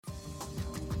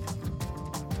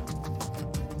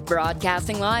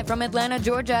Broadcasting live from Atlanta,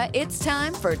 Georgia, it's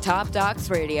time for Top Docs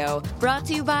Radio. Brought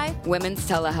to you by Women's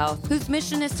Telehealth, whose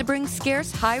mission is to bring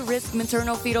scarce, high-risk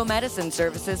maternal-fetal medicine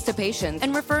services to patients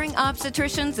and referring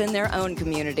obstetricians in their own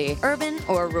community, urban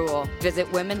or rural. Visit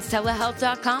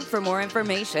womenstelehealth.com for more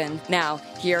information. Now,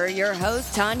 here are your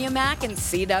hosts, Tanya Mack and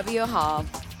C.W. Hall.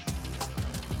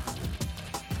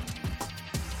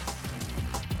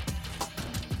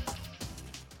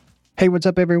 Hey, what's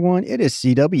up, everyone? It is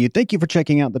CW. Thank you for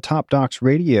checking out the Top Docs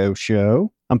Radio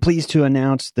show. I'm pleased to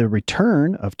announce the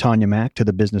return of Tanya Mack to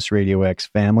the Business Radio X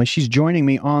family. She's joining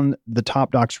me on the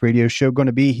Top Docs Radio show, going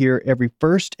to be here every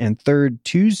first and third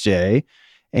Tuesday.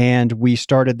 And we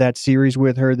started that series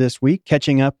with her this week,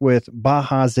 catching up with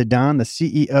Baha Zeidan, the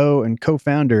CEO and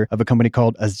co-founder of a company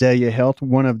called Azalea Health,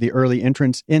 one of the early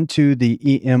entrants into the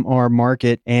EMR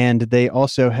market. And they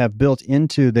also have built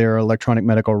into their electronic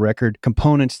medical record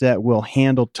components that will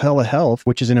handle telehealth,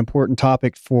 which is an important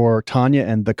topic for Tanya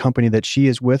and the company that she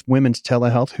is with, Women's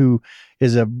Telehealth, who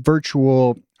is a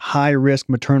virtual high-risk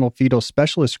maternal-fetal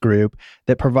specialist group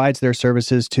that provides their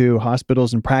services to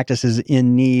hospitals and practices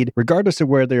in need, regardless of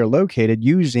where they are located,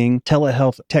 using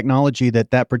telehealth technology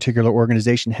that particular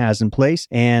organization has in place.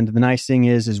 And the nice thing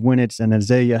is when it's an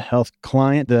Azalea Health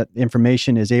client, the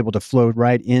information is able to flow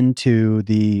right into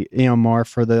the EMR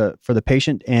for the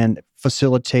patient and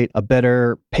facilitate a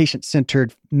better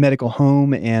patient-centered medical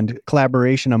home and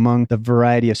collaboration among the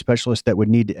variety of specialists that would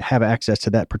need to have access to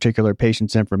that particular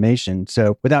patient's information.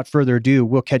 So without further ado,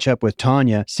 we'll catch up with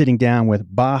Tanya sitting down with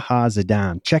Baha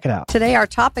Zeidan. Check it out. Today, our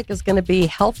topic is going to be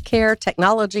healthcare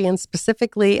technology and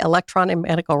specifically electronic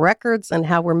medical records and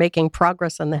how we're making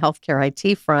progress on the healthcare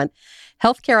IT front.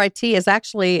 Healthcare IT is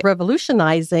actually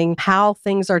revolutionizing how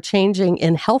things are changing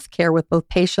in healthcare with both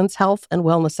patients' health and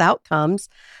wellness outcomes.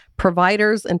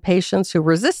 Providers and patients who are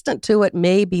resistant to it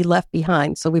may be left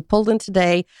behind. So we pulled in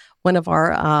today one of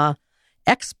our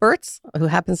experts who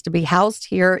happens to be housed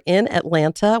here in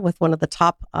Atlanta with one of the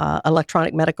top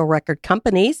electronic medical record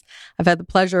companies. I've had the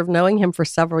pleasure of knowing him for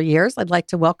several years. I'd like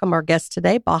to welcome our guest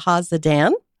today, Baha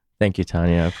Zeidan. Thank you,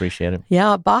 Tanya. I appreciate it.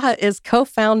 Yeah, Baha is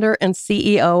co-founder and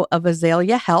CEO of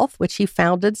Azalea Health, which he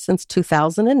founded since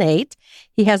 2008.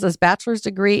 He has his bachelor's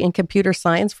degree in computer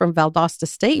science from Valdosta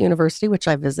State University, which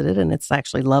I visited, and it's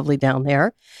actually lovely down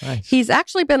there. Nice. He's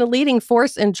actually been a leading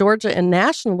force in Georgia and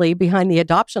nationally behind the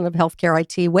adoption of healthcare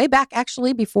IT way back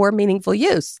actually before meaningful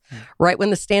use, right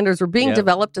when the standards were being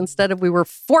developed instead of we were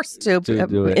forced to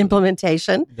do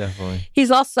implementation. Definitely. He's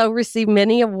also received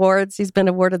many awards. He's been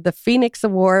awarded the Phoenix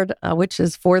Award, which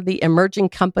is for the Emerging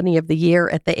Company of the Year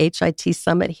at the HIT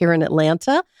Summit here in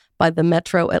Atlanta by the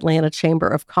Metro Atlanta Chamber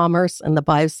of Commerce and the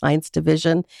Bioscience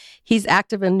Division. He's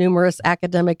active in numerous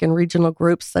academic and regional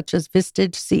groups such as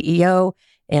Vistage CEO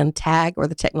and TAG, or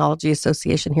the Technology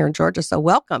Association here in Georgia. So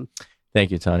welcome.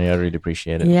 Thank you, Tanya. I really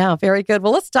appreciate it. Yeah, very good.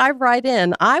 Well, let's dive right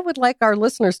in. I would like our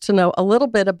listeners to know a little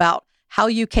bit about how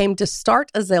you came to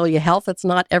start Azalea Health. It's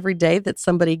not every day that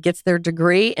somebody gets their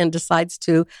degree and decides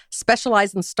to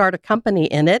specialize and start a company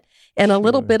in it, and a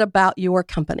little bit about your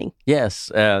company. Yes,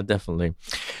 definitely.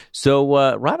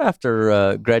 So right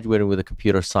after graduating with a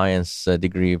computer science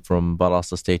degree from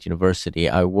Valdosta State University,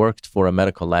 I worked for a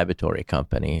medical laboratory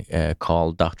company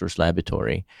called Doctors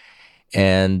Laboratory.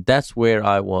 And that's where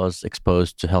I was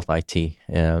exposed to health IT.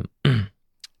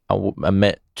 I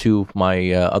met two of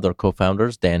my other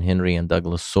co-founders, Dan Henry and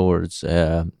Douglas Swords,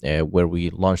 where we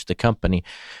launched the company.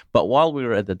 But while we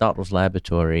were at the Doctors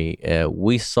Laboratory,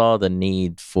 we saw the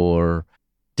need for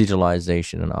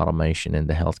digitalization and automation in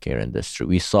the healthcare industry.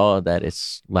 We saw that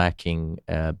it's lacking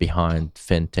behind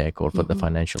fintech or for the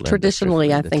financial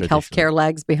Traditionally, industry. I think healthcare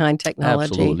lags behind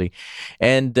technology. Absolutely.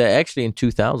 And actually in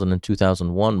 2000 and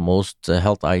 2001, most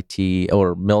health IT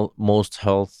or most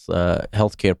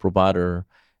healthcare provider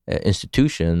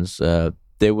institutions,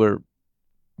 they were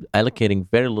allocating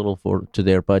very little to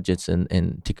their budgets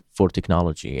for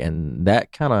technology, and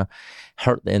that kind of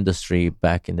hurt the industry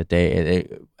back in the day.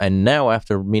 And now,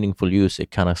 after meaningful use,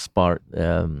 it kind of sparked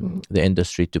the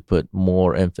industry to put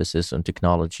more emphasis on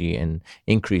technology and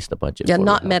increase the budget. Yeah,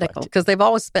 not medical, because they've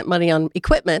always spent money on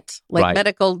equipment, like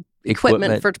medical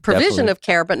equipment for provision of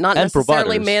care, but not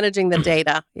necessarily managing the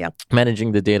data. Yeah,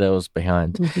 managing the data was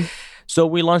behind. So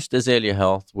we launched Azalea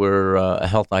Health. We're a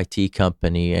health IT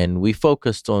company, and we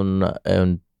focused on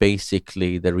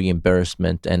basically the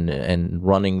reimbursement and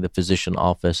running the physician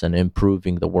office and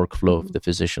improving the workflow of the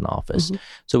physician office.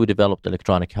 So we developed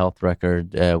electronic health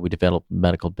record. We developed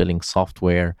medical billing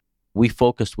software. We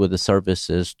focused with the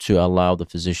services to allow the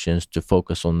physicians to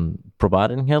focus on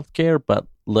providing healthcare, but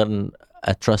letting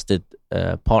a trusted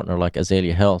partner like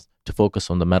Azalea Health to focus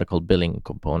on the medical billing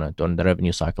component on the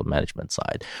revenue cycle management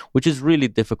side, which is really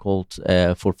difficult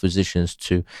for physicians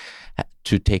to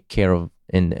take care of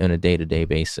in a day-to-day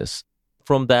basis.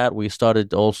 From that, we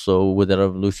started also with the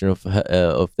revolution of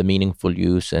the meaningful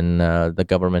use and the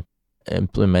government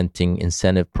implementing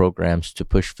incentive programs to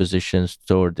push physicians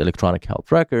toward electronic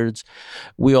health records.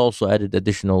 We also added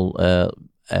additional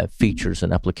features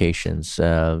and applications.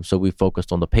 So we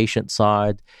focused on the patient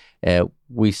side.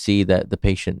 We see that the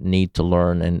patient need to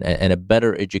learn, and a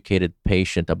better educated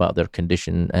patient about their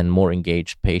condition and more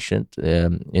engaged patient,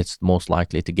 it's most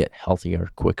likely to get healthier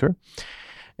quicker.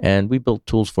 And we built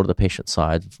tools for the patient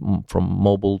side, from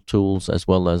mobile tools as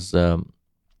well as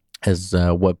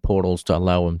web portals to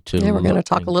allow them to. Yeah, we're going to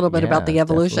talk a little bit about the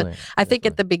evolution. I think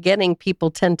at the beginning,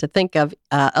 people tend to think of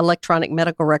electronic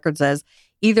medical records as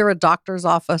either a doctor's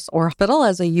office or hospital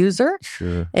as a user.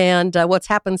 Sure. And what's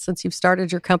happened since you've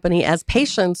started your company, as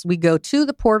patients, we go to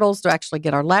the portals to actually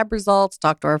get our lab results,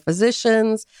 talk to our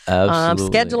physicians,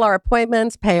 schedule our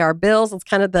appointments, pay our bills. It's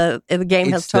kind of the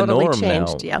game has totally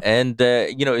changed. Now. Yeah. And,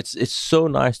 it's so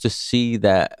nice to see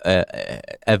that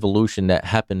evolution that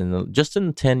happened in just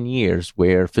in 10 years,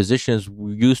 where physicians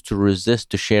used to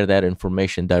resist to share that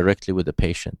information directly with the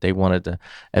patient. They wanted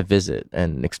a visit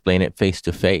and explain it face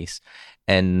to face.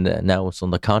 And now it's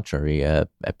on the contrary. A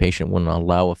patient wouldn't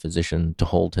allow a physician to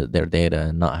hold their data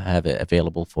and not have it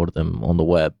available for them on the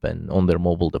web and on their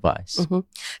mobile device. Mm-hmm.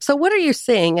 So what are you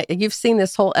seeing? You've seen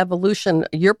this whole evolution.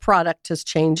 Your product is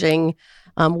changing.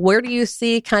 Where do you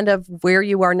see kind of where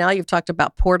you are now? You've talked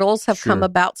about portals have come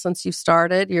about since you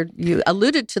started. You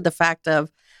alluded to the fact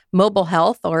of mobile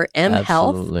health or mHealth.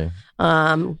 Absolutely.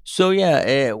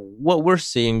 What we're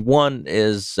seeing, one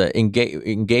is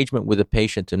engagement with the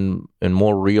patient in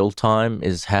more real time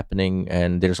is happening,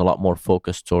 and there's a lot more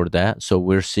focus toward that. So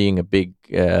we're seeing a big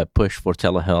push for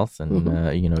telehealth, and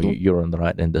you're in the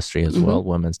right industry as well.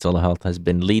 Women's telehealth has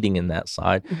been leading in that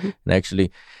side, and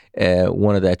actually,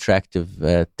 one of the attractive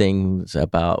things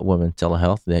about women's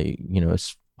telehealth,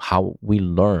 it's how we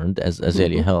learned as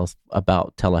Azalea Health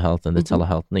about telehealth and the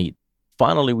telehealth need.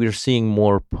 Finally, we're seeing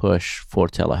more push for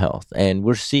telehealth, and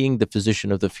we're seeing the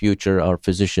physician of the future are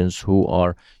physicians who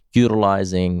are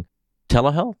utilizing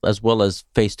telehealth as well as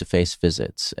face-to-face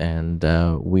visits. And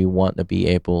we want to be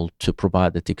able to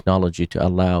provide the technology to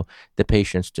allow the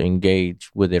patients to engage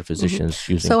with their physicians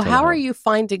using telehealth. So how are you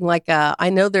finding, I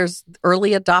know there's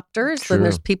early adopters, Sure. and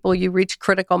there's people you reach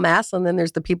critical mass, and then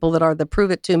there's the people that are the prove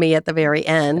it to me at the very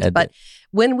end. But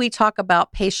when we talk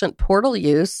about patient portal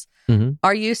use,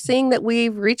 are you seeing that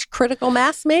we've reached critical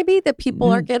mass, maybe, that people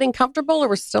are getting comfortable, or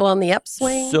we're still on the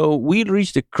upswing? So we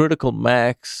reached a critical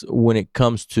max when it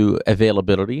comes to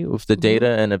availability of the data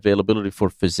and availability for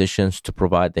physicians to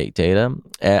provide that data.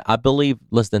 I believe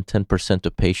less than 10%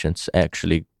 of patients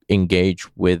actually engage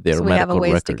with their medical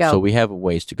records. So we have a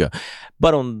ways to go.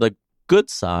 But on the good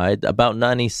side, about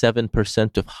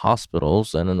 97% of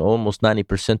hospitals and almost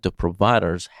 90% of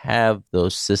providers have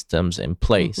those systems in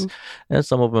place, and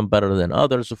some of them better than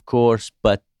others, of course.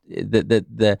 But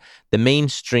the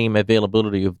mainstream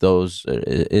availability of those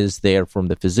is there from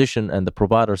the physician and the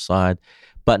provider side,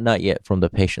 but not yet from the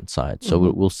patient side. So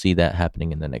we'll see that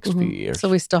happening in the next few years. So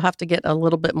we still have to get a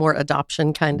little bit more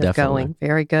adoption kind of going.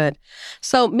 Very good.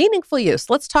 So meaningful use.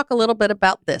 Let's talk a little bit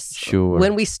about this. Sure.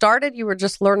 When we started, you were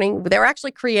just learning. They were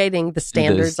actually creating the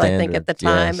standards, I think, at the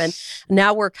time. Yes. And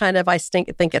now we're kind of, I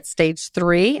think at stage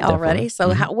 3 already.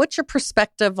 So what's your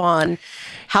perspective on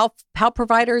how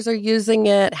providers are using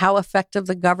it, how effective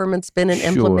the government's been in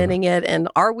implementing it, and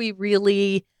are we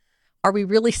really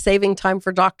saving time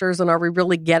for doctors, and are we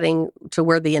really getting to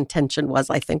where the intention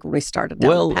was, I think, when we started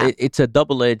down the path? It's a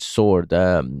double-edged sword.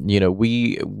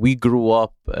 We grew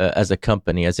up as a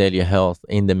company, Azalea Health,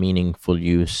 in the meaningful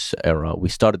use era. We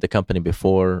started the company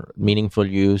before meaningful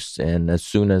use, and as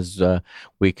soon as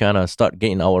we kind of start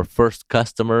getting our first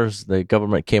customers, the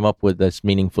government came up with this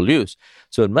meaningful use.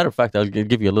 So, as a matter of fact, I'll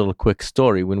give you a little quick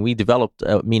story. When we developed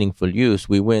meaningful use,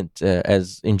 we went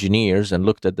as engineers and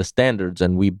looked at the standards,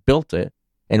 and we built it,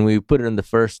 and we put it in the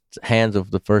first hands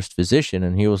of the first physician,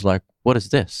 and he was like, "What is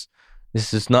this?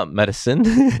 This is not medicine."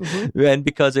 And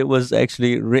because it was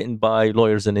actually written by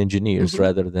lawyers and engineers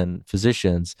rather than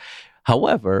physicians.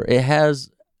 However, it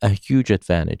has a huge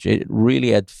advantage. It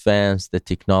really advanced the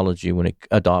technology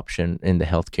adoption in the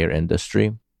healthcare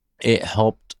industry. It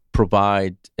helped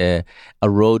provide a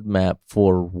roadmap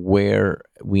for where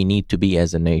we need to be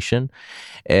as a nation.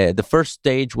 The first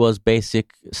stage was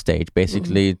basically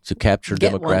to capture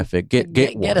demographic,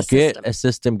 get a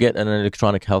system, get an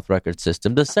electronic health record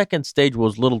system. The second stage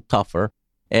was a little tougher,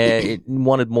 It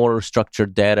wanted more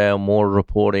structured data, more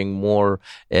reporting, more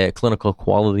clinical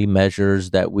quality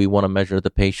measures that we want to measure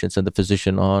the patients and the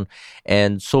physician on,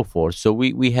 and so forth. So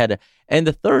we had and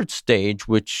the third stage,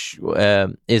 which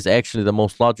is actually the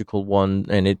most logical one,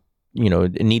 and it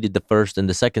needed the first and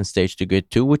the second stage to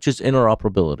get to, which is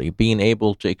interoperability, being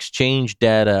able to exchange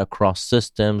data across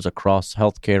systems, across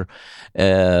healthcare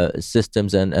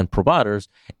systems and providers,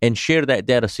 and share that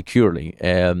data securely.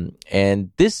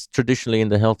 And this traditionally in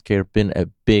the healthcare been a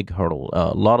big hurdle.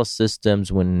 A lot of systems,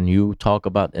 when you talk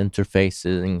about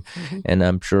interfacing, and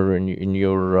I'm sure in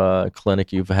your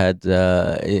clinic you've had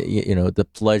the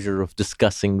pleasure of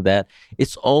discussing that,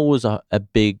 it's always a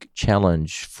big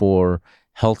challenge for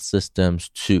health systems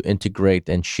to integrate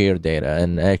and share data.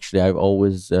 And actually, I've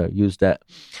always used that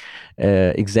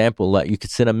example that you could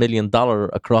send $1 million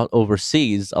across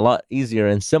overseas a lot easier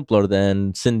and simpler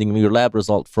than sending your lab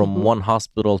result from one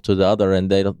hospital to the other,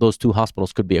 and those two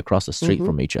hospitals could be across the street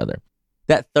from each other.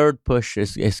 That third push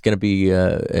is going to be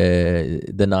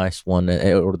the nice one,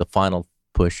 or the final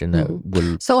push, and that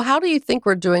will. So how do you think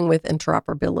we're doing with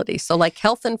interoperability? So like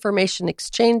health information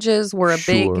exchanges were a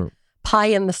big pie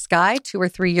in the sky 2 or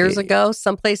 3 years ago.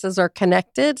 Some places are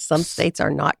connected, some states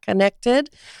are not connected.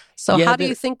 So how do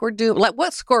you think we're doing? Like,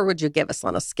 what score would you give us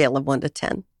on a scale of 1 to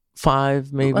 10?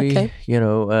 5, maybe. Okay.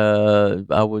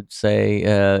 I would say,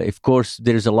 of course,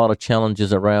 there's a lot of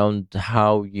challenges around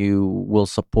how you will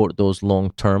support those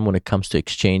long term when it comes to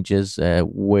exchanges.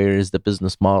 Where is the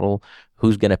business model?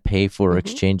 Who's going to pay for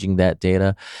exchanging that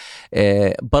data?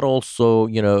 But also,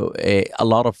 a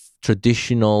lot of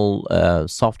traditional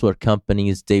software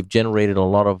companies, they've generated a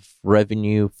lot of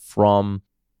revenue from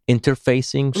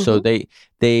interfacing, so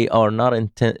they are not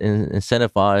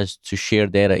incentivized to share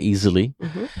data easily.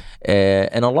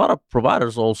 And a lot of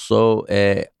providers also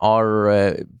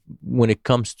are, when it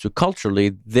comes to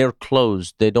culturally, they're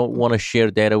closed. They don't want to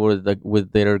share data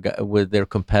with their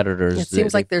competitors. It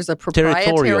seems like there's a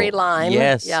proprietary line.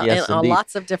 Yes, on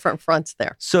lots of different fronts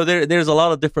there. So there's a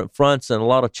lot of different fronts and a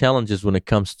lot of challenges when it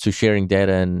comes to sharing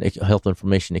data and health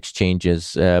information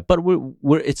exchanges. But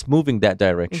it's moving that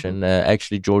direction.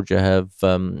 Actually, Georgia have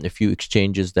a few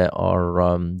exchanges that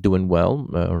are doing well,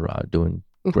 or doing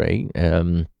great.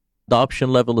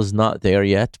 Adoption level is not there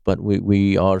yet, but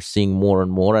we are seeing more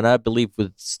and more. And I believe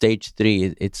with stage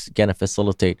 3, it's going to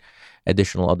facilitate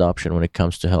additional adoption when it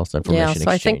comes to health information exchange.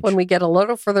 I think when we get a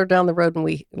little further down the road and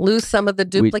we lose some of the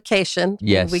duplication,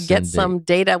 we get some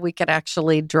data, we could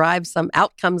actually drive some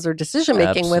outcomes or decision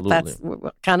making with. That's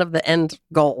kind of the end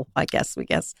goal, I guess.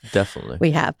 Definitely.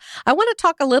 We have. I want to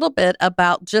talk a little bit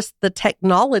about just the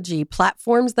technology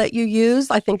platforms that you use.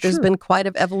 I think there's been quite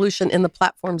an evolution in the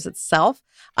platforms itself.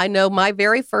 I know my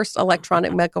very first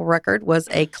electronic medical record was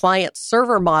a client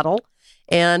server model.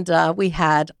 And we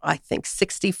had, I think,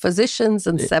 60 physicians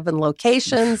in 7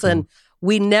 locations, and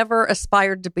we never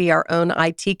aspired to be our own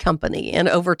IT company. And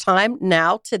over time,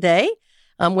 today,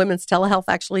 Women's Telehealth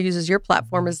actually uses your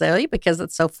platform, Azalea, because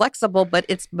it's so flexible, but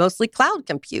it's mostly cloud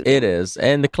computing. It is.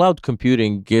 And the cloud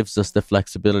computing gives us the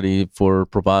flexibility for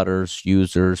providers,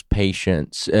 users,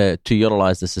 patients to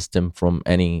utilize the system from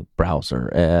any browser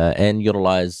and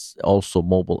utilize also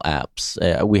mobile apps.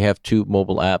 We have 2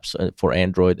 mobile apps for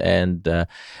Android and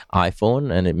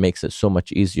iPhone, and it makes it so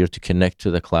much easier to connect to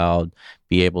the cloud,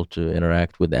 be able to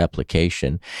interact with the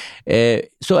application.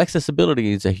 So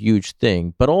accessibility is a huge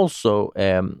thing, but also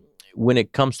when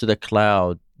it comes to the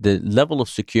cloud, the level of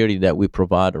security that we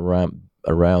provide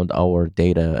around our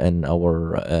data and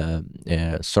our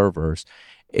servers,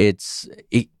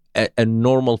 a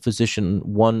normal physician,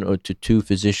 1 or 2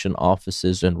 physician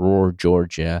offices in rural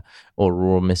Georgia or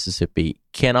rural Mississippi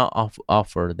cannot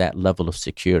offer that level of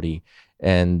security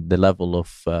and the level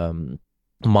of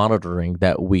monitoring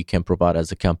that we can provide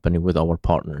as a company with our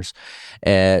partners.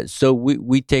 So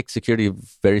we take security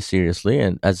very seriously,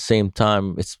 and at the same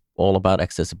time, it's all about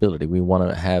accessibility. We want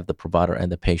to have the provider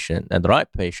and the patient and the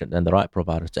right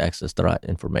provider to access the right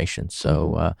information.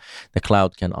 So the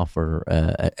cloud can offer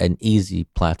an easy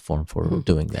platform for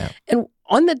doing that. And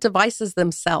on the devices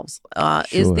themselves,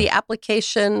 is the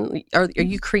application, are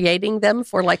you creating them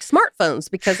for like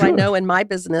smartphones? Because I know in my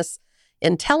business,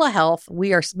 in telehealth,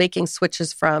 we are making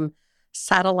switches from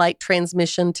satellite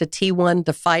transmission to T1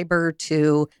 to fiber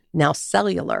to now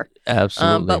cellular.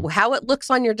 Absolutely. But how it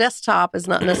looks on your desktop is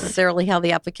not necessarily how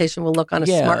the application will look on a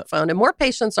smartphone. And more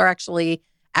patients are actually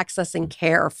accessing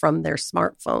care from their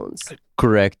smartphones.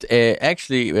 Correct.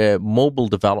 Actually, mobile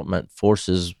development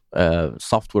forces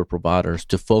software providers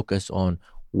to focus on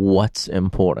what's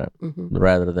important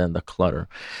rather than the clutter.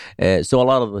 So a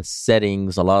lot of the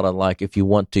settings, a lot of if you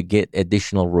want to get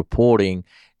additional reporting,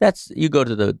 that's you go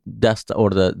to the desktop or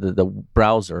the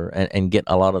browser and get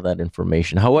a lot of that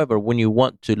information. However, when you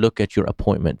want to look at your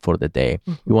appointment for the day,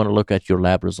 you want to look at your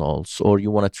lab results, or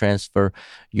you want to transfer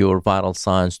your vital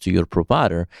signs to your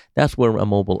provider, that's where a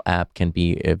mobile app can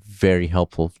be very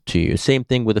helpful to you. Same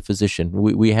thing with a physician.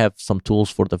 We have some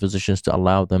tools for the physicians to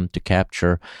allow them to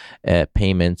capture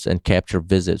payments and capture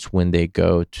visits when they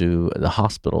go to the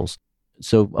hospitals.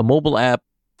 So a mobile app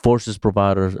forces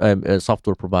providers,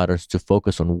 software providers, to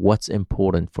focus on what's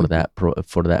important for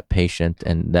that patient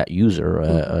and that user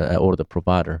or the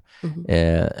provider,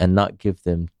 and not give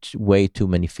them way too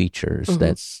many features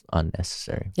that's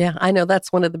unnecessary. Yeah, I know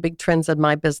that's one of the big trends in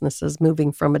my business is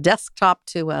moving from a desktop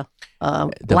to a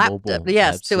laptop,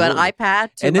 to an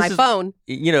iPad, to my phone.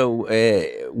 You know,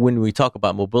 when we talk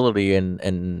about mobility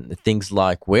and things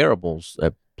like wearables,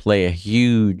 play a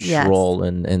huge role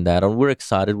in that, and we're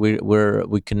excited.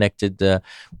 We connected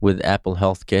with Apple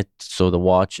Health Kit, so the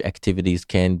watch activities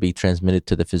can be transmitted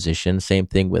to the physician. Same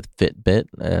thing with Fitbit.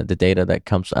 The data that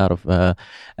comes out of a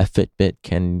Fitbit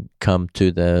can come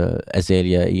to the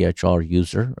Azalea EHR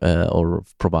user or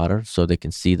provider, so they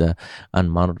can see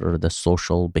and monitor the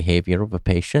social behavior of a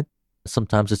patient.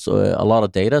 Sometimes it's a lot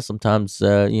of data. Sometimes,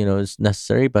 it's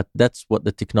necessary, but that's what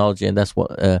the technology and that's what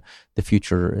the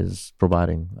future is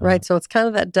providing. Right. So it's kind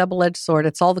of that double-edged sword.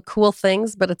 It's all the cool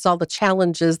things, but it's all the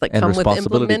challenges that come with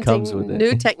implementing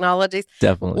new technologies.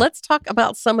 Definitely. Let's talk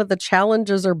about some of the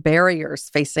challenges or barriers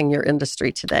facing your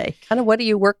industry today. Kind of what are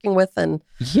you working with? And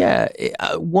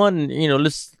one,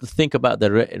 let's think about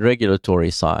the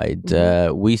regulatory side.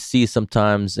 We see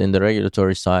sometimes in the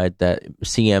regulatory side that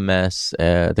CMS,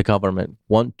 the government,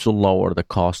 want to lower the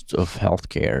cost of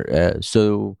healthcare.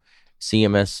 So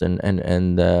CMS and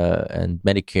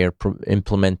Medicare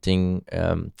implementing,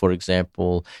 for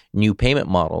example, new payment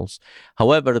models.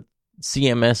 However,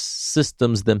 CMS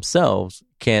systems themselves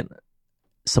can't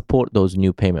support those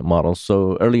new payment models.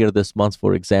 So earlier this month,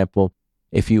 for example,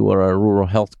 if you are a rural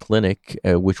health clinic,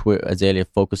 which Azalea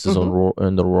focuses on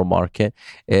in the rural market,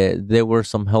 there were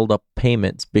some held up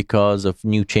payments because of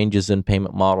new changes in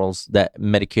payment models that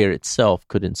Medicare itself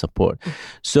couldn't support.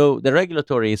 So the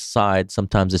regulatory side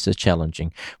sometimes is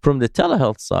challenging. From the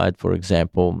telehealth side, for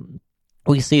example,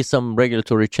 we see some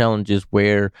regulatory challenges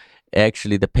where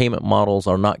actually the payment models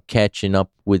are not catching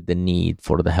up with the need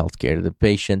for the healthcare. The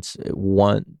patients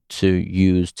want to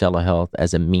use telehealth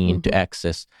as a mean to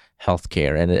access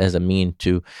healthcare and as a mean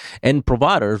to, and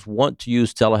providers want to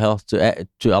use telehealth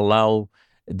to allow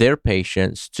their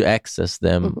patients to access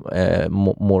them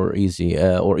more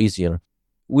easier.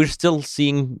 We're still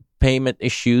seeing payment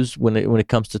issues when it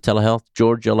comes to telehealth.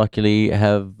 Georgia, luckily,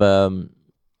 have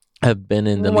been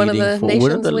in the leading of the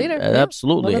nation's leader.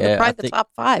 Absolutely. One of probably the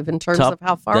top 5 in terms of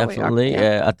how far definitely. we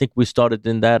are. I think we started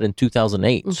in that in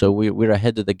 2008, so we're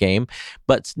ahead of the game.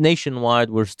 But nationwide,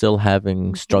 we're still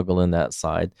having struggle in that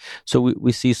side. So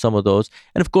we see some of those.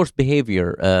 And of course,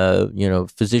 behavior,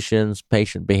 physicians,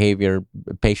 patient behavior,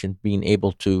 patient being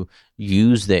able to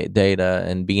use the data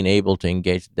and being able to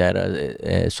engage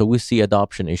data. So we see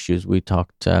adoption issues. We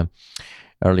talked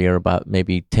earlier about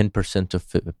maybe 10% of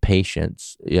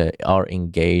patients are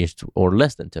engaged, or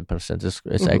less than 10%.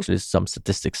 It's actually, some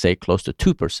statistics say close to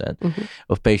 2%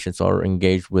 of patients are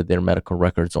engaged with their medical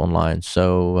records online.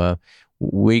 So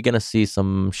we're going to see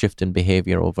some shift in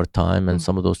behavior over time, and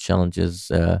some of those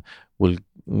challenges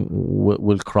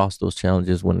will cross those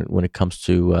challenges when it comes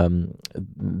to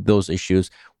those issues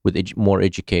with more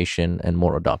education and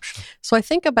more adoption. So I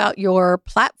think about your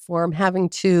platform having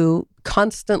to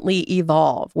constantly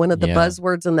evolve. One of the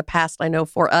buzzwords in the past, I know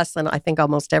for us, and I think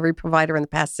almost every provider in the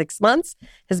past 6 months,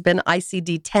 has been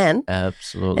ICD-10.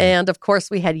 Absolutely. And of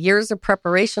course, we had years of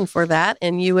preparation for that.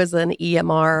 And you as an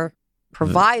EMR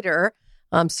provider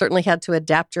certainly had to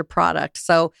adapt your product.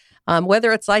 So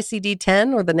whether it's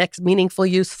ICD-10 or the next Meaningful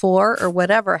Use 4 or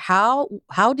whatever, how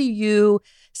do you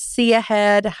see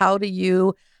ahead? How do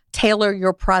you tailor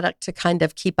your product to kind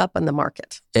of keep up in the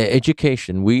market?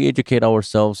 Education. We educate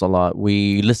ourselves a lot.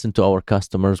 We listen to our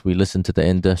customers. We listen to the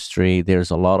industry.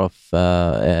 There's a lot of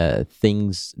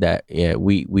things that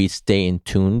we stay in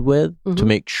tune with to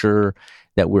make sure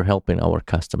that we're helping our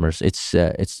customers. It's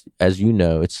as you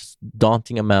know, it's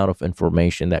daunting amount of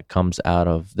information that comes out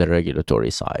of the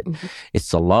regulatory side.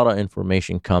 It's a lot of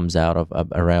information comes out of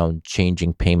around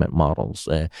changing payment models.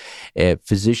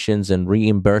 Physicians and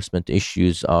reimbursement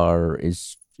issues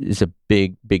is a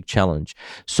big challenge.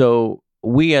 So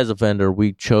we as a vendor,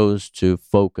 we chose to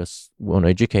focus on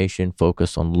education,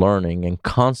 focus on learning, and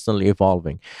constantly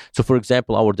evolving. So, for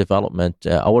example, our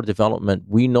development,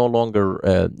 we no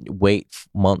longer wait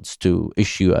months to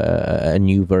issue a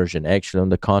new version. Actually, on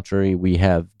the contrary, we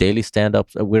have daily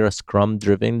stand-ups. We're a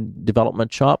Scrum-driven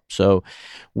development shop, so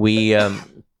we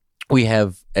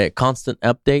have constant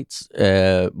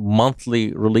updates,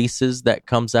 monthly releases that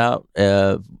comes out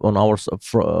on our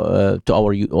to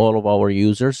all of our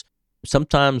users.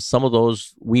 Sometimes some of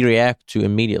those we react to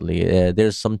immediately.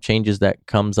 There's some changes that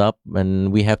comes up,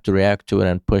 and we have to react to it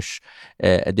and push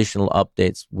additional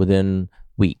updates within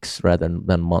weeks rather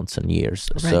than months and years.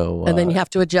 Right. So, and then you have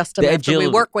to adjust them after we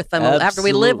work with them. After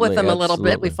we live with them a little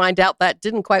bit, we find out that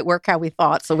didn't quite work how we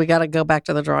thought. So we got to go back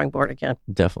to the drawing board again.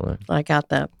 Definitely. I got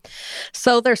that.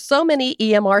 So there's so many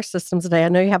EMR systems today. I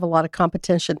know you have a lot of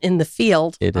competition in the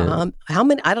field. It is. How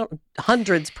many?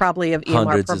 Hundreds probably of EMR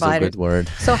Hundreds providers. Is a good word.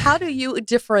 So how do you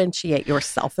differentiate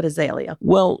yourself at Azalea?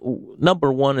 Well,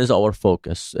 number one is our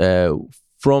focus.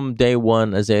 From day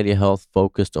one, Azalea Health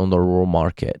focused on the rural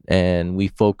market, and we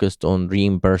focused on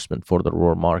reimbursement for the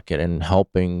rural market and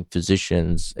helping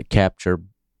physicians capture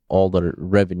all the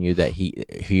revenue that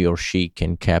he or she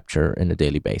can capture on a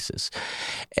daily basis.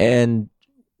 And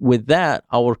with that,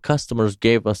 our customers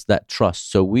gave us that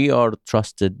trust. So we are a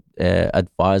trusted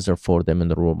advisor for them in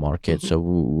the rural market. Mm-hmm. So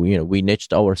we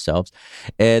niched ourselves.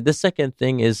 The second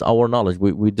thing is our knowledge.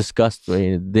 We discussed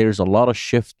there's a lot of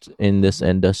shift in this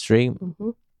industry.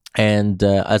 Mm-hmm. And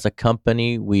as a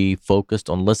company, we focused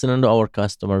on listening to our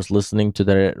customers, listening to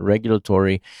the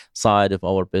regulatory side of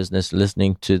our business,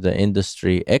 listening to the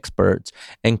industry experts,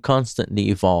 and constantly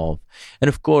evolve. And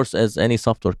of course, as any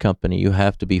software company, you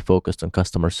have to be focused on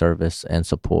customer service and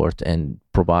support and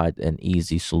provide an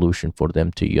easy solution for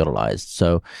them to utilize.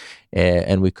 So,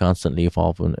 and we constantly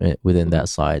evolve within that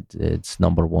side. It's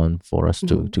number one for us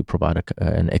to provide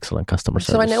an excellent customer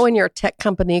service. So I know when you're a tech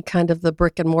company, kind of the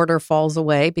brick and mortar falls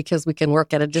away because we can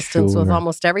work at a distance with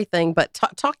almost everything. But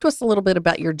talk to us a little bit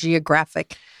about your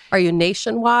geographic. Are you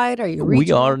nationwide? Are you regional?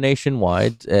 We are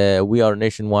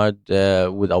nationwide.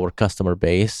 With our customer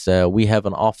base. We have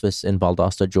an office in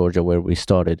Valdosta, Georgia, where we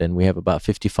started, and we have about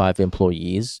 55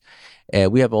 employees.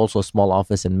 We have also a small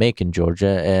office in Macon,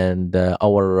 Georgia, and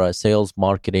our sales,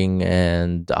 marketing,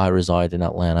 and I reside in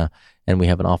Atlanta, and we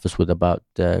have an office with about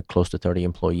close to 30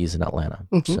 employees in Atlanta.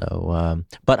 Mm-hmm. So,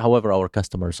 but however, our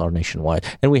customers are nationwide,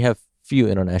 and we have few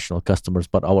international customers,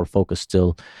 but our focus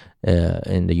still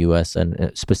in the U.S.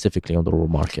 and specifically on the rural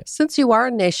market. Since you are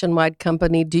a nationwide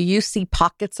company, do you see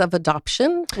pockets of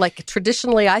adoption? Like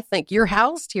traditionally, I think you're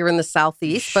housed here in the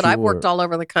Southeast, but I've worked all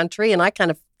over the country, and I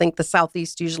kind of think the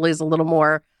Southeast usually is a little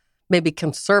more maybe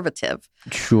conservative.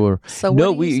 Sure. So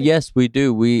no, we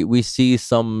do. We see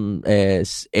some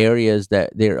areas that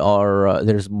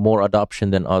there's more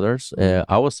adoption than others.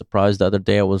 I was surprised the other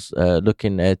day. I was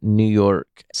looking at New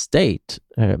York State.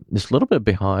 It's a little bit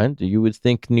behind. You would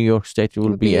think New York State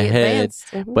would be ahead,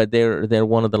 but they're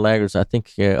one of the laggards. I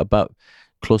think about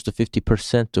close to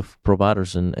 50% of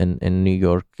providers in New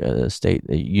York State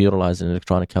utilize an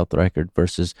electronic health record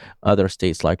versus other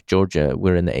states like Georgia.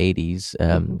 We're in the 80s.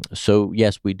 So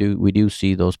yes, we do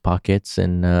see those pockets,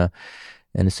 and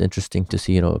it's interesting to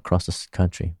see across the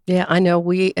country. Yeah, I know. On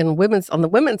the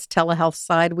women's telehealth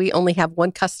side, we only have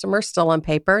one customer still on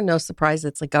paper. No surprise,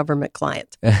 it's a government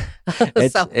client.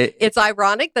 It's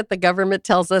ironic that the government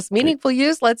tells us meaningful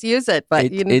use, let's use it.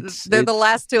 But they're the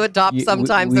last to adopt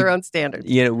sometimes their own standards.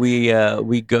 Yeah,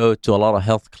 we go to a lot of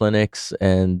health clinics,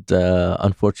 and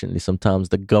unfortunately, sometimes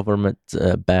the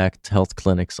government-backed health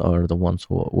clinics are the ones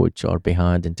which are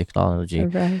behind in technology.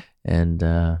 Right. And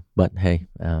but hey.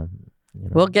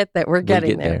 We'll get there. We're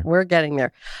getting there. We're getting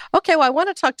there. Okay, well, I want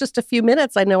to talk just a few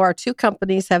minutes. I know our two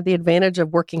companies have the advantage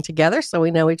of working together, so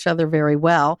we know each other very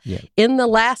well. Yeah. In the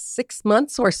last 6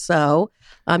 months or so,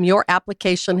 your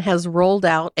application has rolled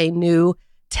out a new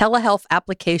telehealth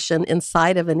application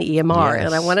inside of an EMR. Yes.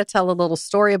 And I want to tell a little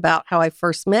story about how I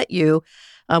first met you.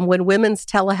 When Women's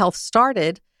Telehealth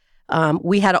started,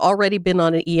 we had already been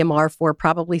on an EMR for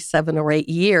probably 7 or 8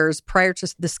 years prior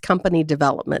to this company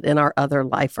development in our other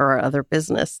life or our other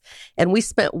business. And we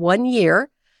spent 1 year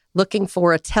looking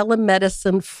for a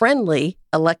telemedicine-friendly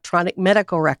electronic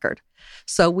medical record.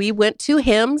 So we went to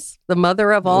HIMSS, the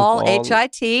mother of all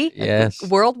HIT, yes,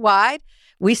 worldwide.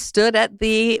 We stood at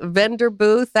the vendor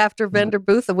booth after vendor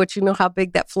booth, of which you know how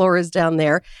big that floor is down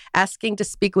there, asking to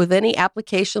speak with any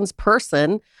applications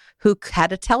person who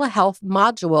had a telehealth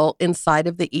module inside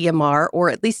of the EMR,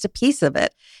 or at least a piece of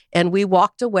it. And we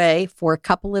walked away for a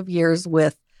couple of years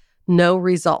with no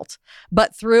result.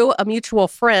 But through a mutual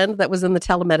friend that was in the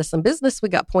telemedicine business, we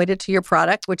got pointed to your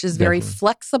product, which is very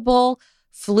flexible,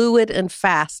 fluid, and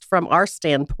fast from our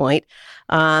standpoint.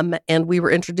 And we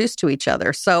were introduced to each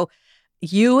other. So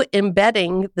you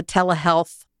embedding the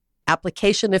telehealth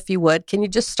application, if you would, can you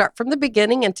just start from the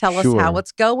beginning and tell us how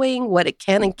it's going, what it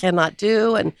can and cannot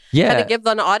do, and kind of give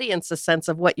the audience a sense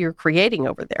of what you're creating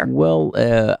over there? Well,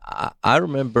 I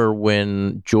remember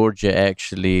when Georgia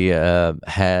actually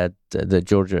had the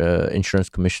Georgia Insurance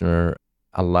Commissioner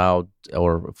allowed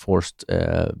or forced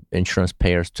insurance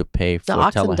payers to pay for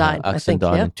telehealth.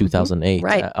 Oxendine in 2008.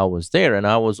 Right. I was there, and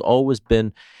I was always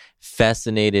been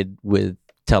fascinated with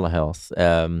telehealth.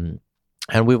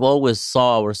 And we've always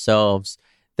saw ourselves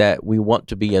that we want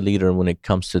to be a leader when it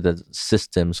comes to the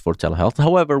systems for telehealth.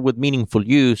 However, with meaningful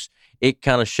use, it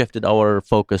kind of shifted our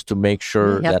focus to make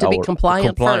sure that our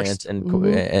compliant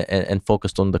and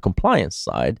focused on the compliance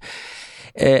side.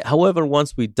 However,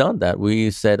 once we've done that,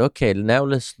 we said, okay, now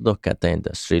let's look at the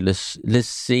industry. Let's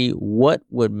see what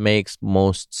would makes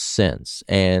most sense.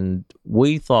 And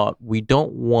we thought we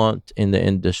don't want in the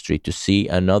industry to see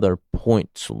another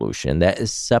point solution that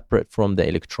is separate from the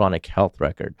electronic health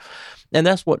record. And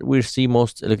that's what we see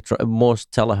most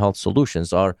telehealth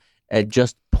solutions are. A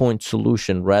just point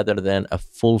solution rather than a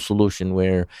full solution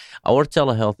where our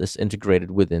telehealth is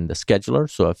integrated within the scheduler.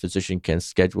 So a physician can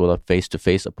schedule a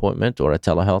face-to-face appointment or a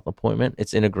telehealth appointment.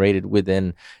 It's integrated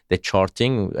within the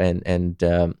charting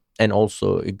and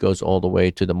also it goes all the way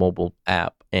to the mobile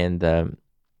app and the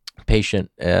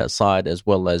patient side as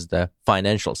well as the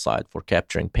financial side for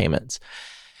capturing payments.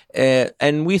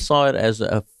 And we saw it as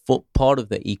a full part of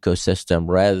the ecosystem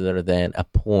rather than a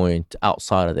point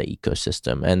outside of the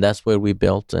ecosystem. And that's where we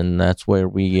built, and that's where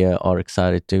we are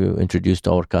excited to introduce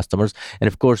to our customers. And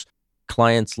of course,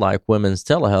 clients like Women's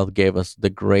Telehealth gave us the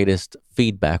greatest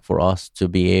feedback for us to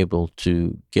be able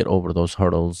to get over those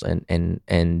hurdles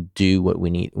and do what we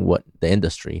need, what the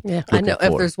industry. Yeah, I know.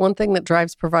 If there's one thing that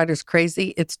drives providers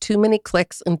crazy, it's too many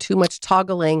clicks and too much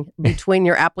toggling between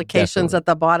your applications at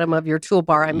the bottom of your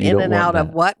toolbar. I'm in and out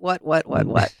of what.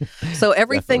 So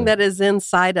everything that is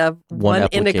inside of one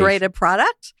integrated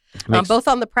product, both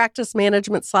on the practice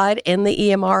management side and the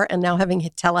EMR, and now having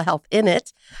telehealth in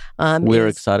it. We're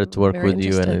excited to work with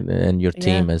you and your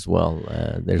team as well.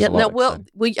 There's a lot.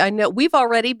 I know we've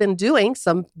already been doing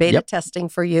some beta testing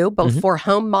for you, both for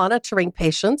home monitoring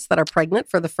patients that are pregnant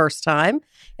for the first time,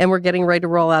 and we're getting ready to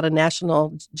roll out a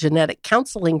national genetic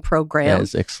counseling program. That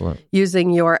is excellent.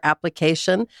 Using your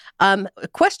application.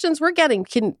 Questions we're getting: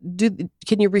 Can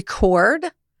you record?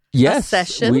 Yes,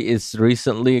 session? It's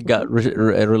recently got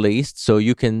released, so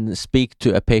you can speak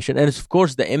to a patient. And it's, of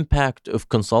course, the impact of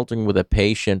consulting with a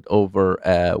patient over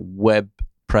web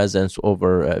presence,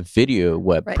 over video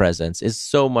web presence is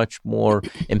so much more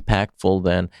impactful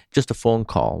than just a phone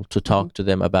call to talk to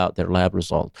them about their lab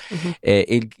result.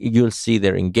 You'll see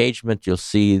their engagement, you'll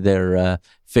see their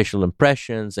facial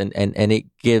impressions, and it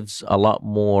gives a lot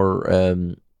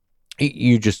more...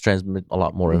 You just transmit a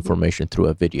lot more information through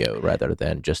a video rather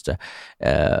than just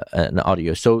an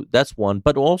audio. So that's one.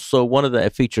 But also one of the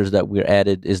features that we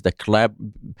added is the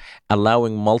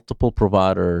allowing multiple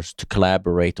providers to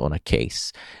collaborate on a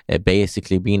case.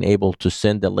 Basically being able to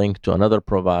send a link to another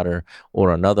provider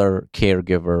or another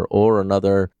caregiver or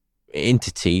another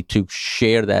entity to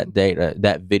share that data,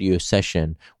 that video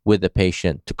session with the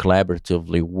patient to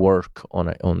collaboratively work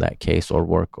on that case or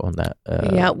work on that.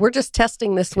 We're just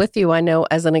testing this with you. I know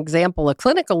as an example, a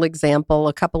clinical example,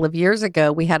 a couple of years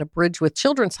ago, we had a bridge with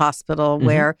Children's Hospital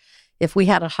where if we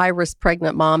had a high-risk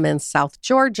pregnant mom in South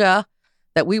Georgia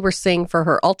that we were seeing for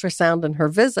her ultrasound and her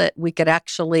visit, we could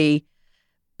actually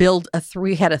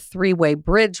had a three-way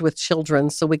bridge with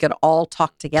children so we could all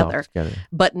talk together.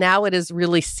 But now it is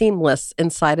really seamless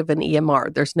inside of an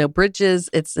EMR. There's no bridges.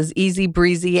 It's as easy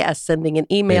breezy as sending an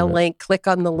email link, click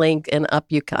on the link, and up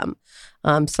you come.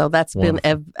 So that's Wonderful.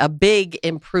 Been a big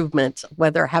improvement,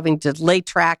 whether having to lay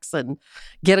tracks and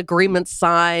get agreements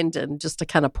signed and just to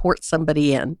kind of port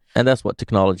somebody in. And that's what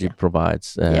technology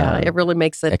provides. It really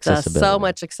makes it so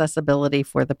much accessibility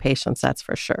for the patients, that's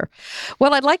for sure.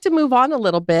 Well, I'd like to move on a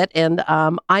little bit. And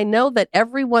I know that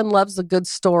everyone loves a good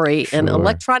story, and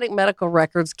electronic medical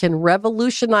records can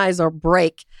revolutionize or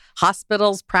break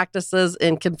hospitals, practices,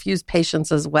 and confuse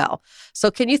patients as well.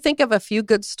 So can you think of a few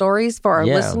good stories for our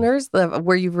listeners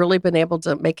where you've really been able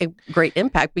to make a great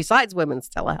impact besides Women's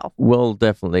Telehealth? Well,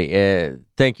 definitely.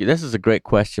 Thank you. This is a great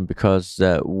question because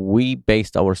we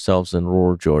based ourselves in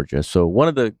rural Georgia. So one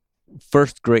of the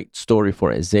first great story for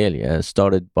Azalea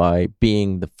started by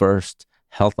being the first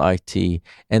health IT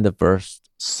and the first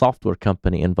software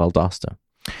company in Valdosta.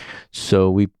 So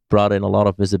we brought in a lot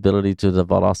of visibility to the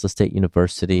Valdosta State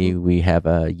University. We have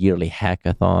a yearly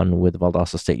hackathon with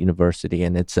Valdosta State University,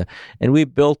 and we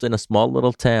built in a small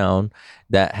little town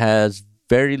that has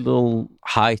very little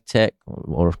high tech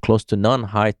or close to none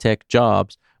high tech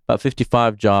jobs, about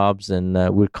 55 jobs, and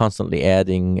we're constantly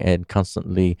adding and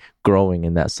constantly growing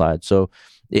in that side. So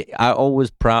I'm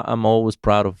always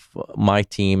proud of my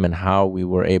team and how we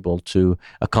were able to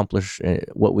accomplish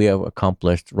what we have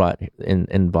accomplished right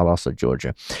in Valdosta,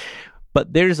 Georgia.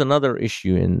 But there's another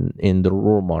issue in the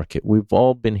rural market. We've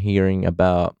all been hearing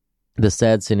about the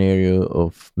sad scenario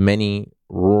of many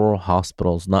rural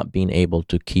hospitals not being able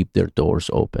to keep their doors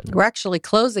open. We're actually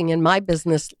closing in my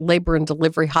business labor and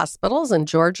delivery hospitals. In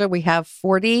Georgia, we have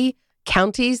 40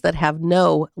 counties that have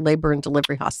no labor and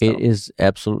delivery hospital. It is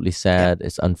absolutely sad. Yeah.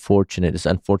 It's unfortunate. It's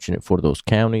unfortunate for those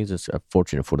counties. It's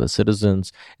unfortunate for the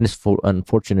citizens, and it's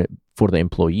unfortunate for the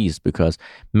employees, because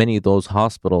many of those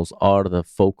hospitals are the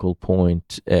focal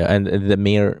point and the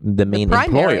main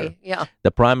employer,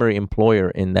 the primary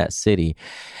employer in that city.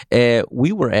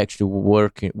 We were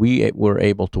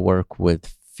able to work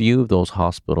with few of those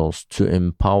hospitals to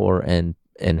empower and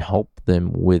help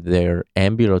them with their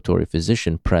ambulatory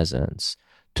physician presence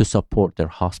to support their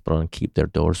hospital and keep their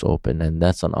doors open. And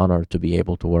that's an honor to be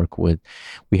able to work with.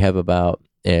 We have about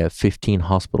 15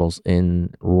 hospitals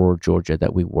in rural Georgia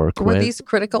that we work with. Were these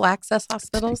critical access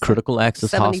hospitals? Critical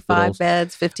access 75 hospitals. 75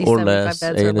 beds, 50, or 75 less,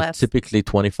 beds or less. Typically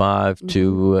 25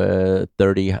 to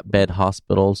 30 bed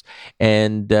hospitals.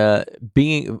 And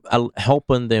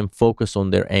helping them focus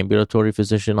on their ambulatory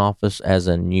physician office as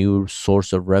a new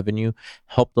source of revenue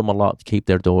helped them a lot to keep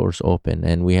their doors open.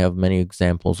 And we have many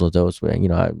examples of those where,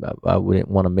 I wouldn't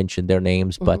want to mention their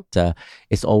names, but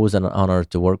it's always an honor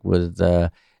to work with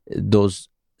those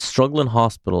struggling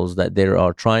hospitals that they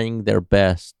are trying their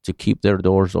best to keep their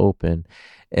doors open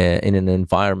in an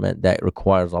environment that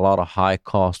requires a lot of high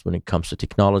cost when it comes to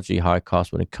technology, high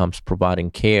cost when it comes to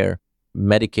providing care.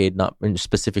 Medicaid, not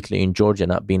specifically in Georgia,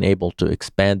 not being able to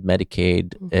expand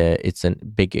Medicaid, it's a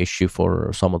big issue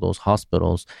for some of those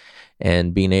hospitals,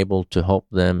 and being able to help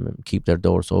them keep their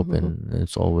doors open,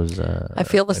 it's always I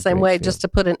feel the same way. Just to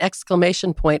put an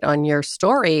exclamation point on your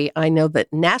story, I know that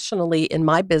nationally in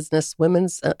my business,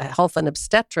 women's health and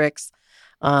obstetrics,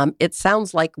 it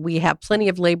sounds like we have plenty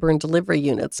of labor and delivery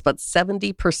units, but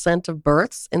 70% of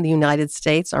births in the United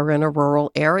States are in a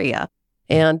rural area.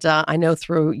 And I know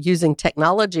through using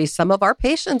technology, some of our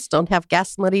patients don't have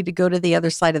gas money to go to the other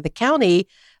side of the county,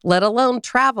 let alone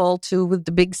travel to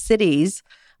the big cities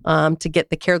to get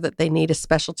the care that they need, a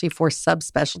specialty for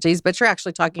subspecialties. But you're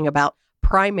actually talking about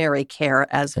primary care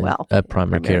as well.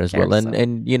 Primary care as well.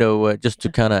 And just to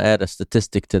kind of add a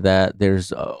statistic to that,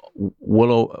 there's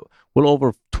well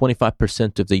over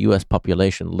 25% of the U.S.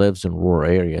 population lives in rural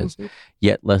areas,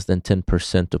 yet less than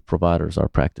 10% of providers are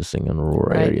practicing in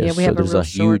rural areas. Yeah, we have there's a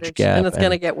huge gap. And it's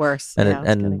going to get worse.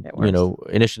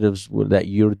 Initiatives that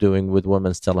you're doing with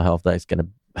women's telehealth, that's going to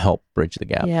help bridge the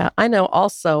gap. Yeah, I know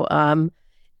also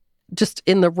just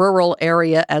in the rural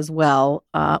area as well,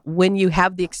 when you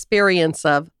have the experience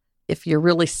of, if you're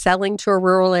really selling to a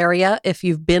rural area, if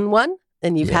you've been one,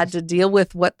 and you've had to deal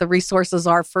with what the resources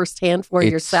are firsthand for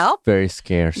yourself. Very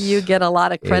scarce. You get a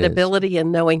lot of credibility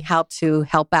in knowing how to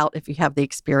help out if you have the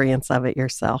experience of it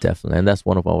yourself. Definitely. And that's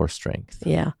one of our strengths.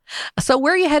 Yeah. So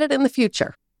where are you headed in the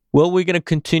future? Well, we're going to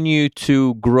continue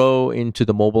to grow into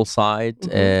the mobile side,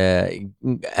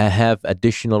 have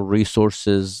additional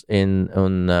resources in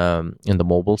the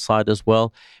mobile side as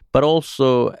well, but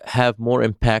also have more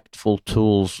impactful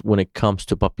tools when it comes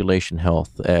to population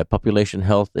health. Population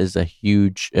health is a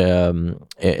huge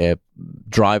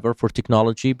driver for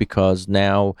technology, because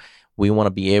now we want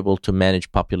to be able to manage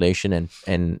population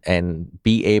and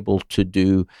be able to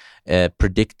do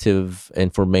predictive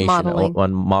information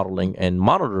on modeling and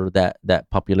monitor that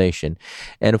population.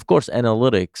 And of course,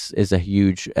 analytics is a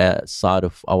huge side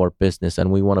of our business,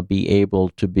 and we want to be able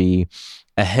to be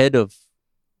ahead of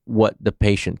what the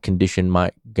patient condition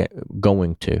might get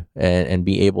going to, and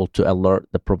be able to alert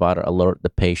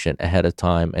the patient ahead of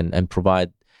time and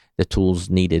provide the tools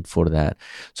needed for that.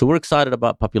 So we're excited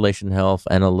about population health,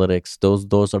 analytics.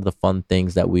 Those are the fun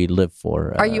things that we live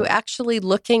for. Are you actually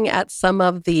looking at some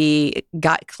of the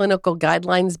clinical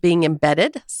guidelines being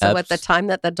embedded? So at the time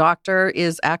that the doctor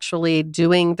is actually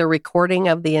doing the recording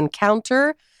of the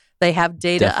encounter, They have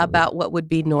data Definitely. about what would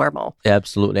be normal.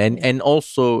 Absolutely. And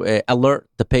also alert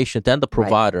the patient and the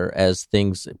provider as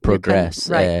things progress.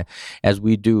 As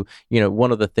we do,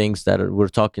 one of the things that we're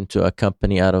talking to a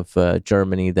company out of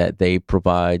Germany that they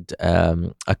provide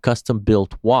a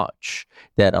custom-built watch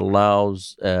that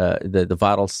allows the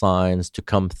vital signs to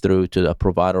come through to a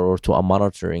provider or to a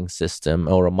monitoring system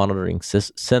or a monitoring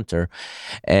center.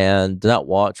 And that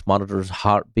watch monitors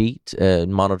heartbeat,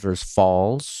 monitors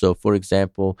falls. So, for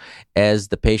example, as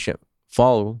the patient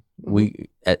fall,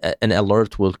 an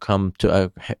alert will come to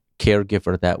a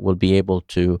caregiver that will be able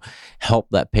to help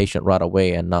that patient right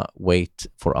away and not wait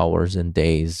for hours and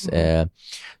days.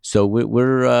 So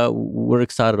we're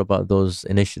excited about those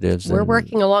initiatives. We're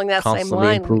working along that same constantly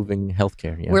line. Improving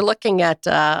healthcare. Yeah. We're looking at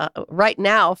right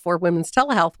now for women's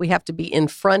telehealth, we have to be in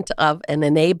front of an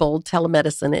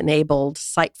telemedicine-enabled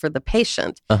site for the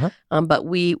patient. But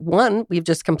we've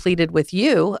just completed with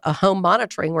you a home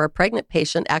monitoring where a pregnant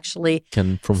patient actually,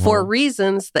 for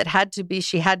reasons that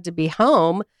she had to be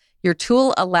home, your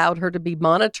tool allowed her to be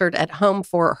monitored at home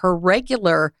for her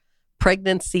regular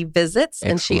pregnancy visits.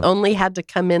 Excellent. And she only had to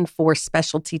come in for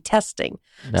specialty testing.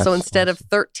 So instead of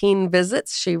 13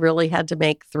 visits, she really had to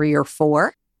make 3 or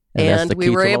 4. And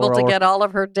we were able to get all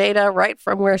of her data right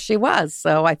from where she was.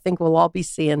 So I think we'll all be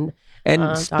seeing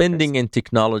spending doctors. in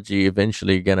technology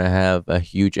eventually going to have a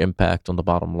huge impact on the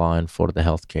bottom line for the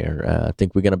healthcare. I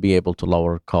think we're going to be able to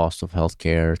lower cost of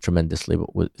healthcare tremendously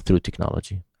through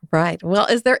technology. Right. Well,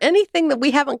 is there anything that we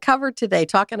haven't covered today,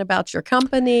 talking about your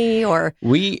company or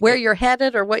where you're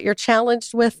headed or what you're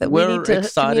challenged with that we need to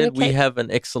excited. We have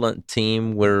an excellent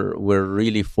team. We're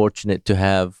really fortunate to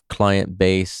have client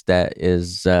base that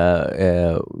is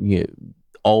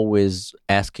always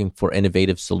asking for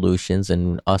innovative solutions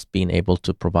and us being able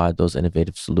to provide those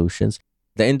innovative solutions.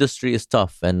 The industry is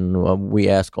tough, and we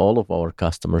ask all of our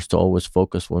customers to always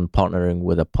focus when partnering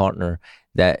with a partner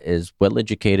that is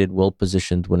well-educated,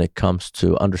 well-positioned when it comes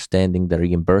to understanding the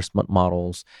reimbursement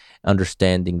models,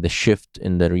 understanding the shift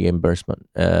in the reimbursement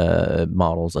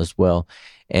models as well.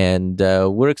 And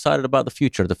we're excited about the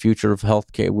future of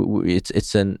healthcare.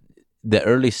 It's in the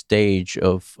early stage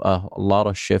of a lot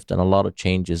of shift and a lot of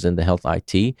changes in the health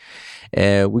IT.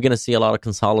 We're going to see a lot of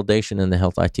consolidation in the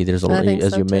health IT. There's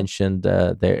as you mentioned,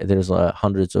 there's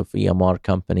hundreds of EMR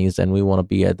companies, and we want to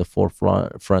be at the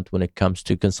forefront when it comes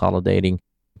to consolidating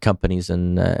companies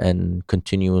and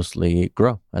continuously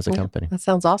grow as a company. That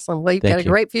sounds awesome. Well, you've got a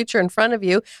great future in front of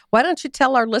you. Why don't you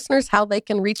tell our listeners how they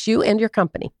can reach you and your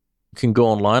company? You can go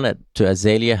online to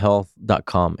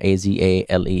azaleahealth.com,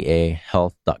 AZALEA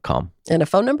health.com. And a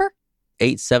phone number?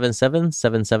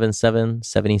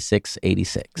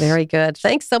 877-777-7686. Very good.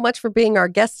 Thanks so much for being our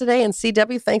guest today. And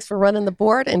CW, thanks for running the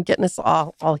board and getting us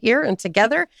all here and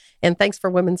together. And thanks for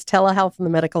Women's Telehealth and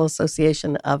the Medical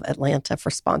Association of Atlanta for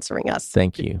sponsoring us.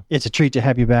 Thank you. It's a treat to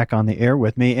have you back on the air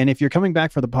with me. And if you're coming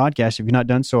back for the podcast, if you've not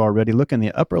done so already, look in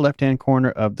the upper left-hand corner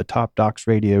of the Top Docs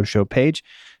Radio Show page.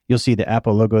 You'll see the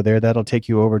Apple logo there. That'll take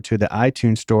you over to the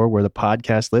iTunes store where the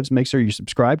podcast lives. Make sure you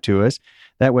subscribe to us.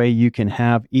 That way you can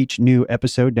have each new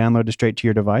episode downloaded straight to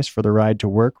your device for the ride to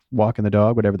work, walking the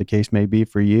dog, whatever the case may be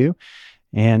for you.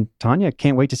 And Tanya,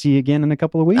 can't wait to see you again in a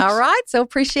couple of weeks. All right. So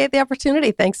appreciate the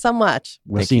opportunity. Thanks so much.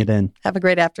 We'll see you then. Have a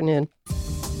great afternoon.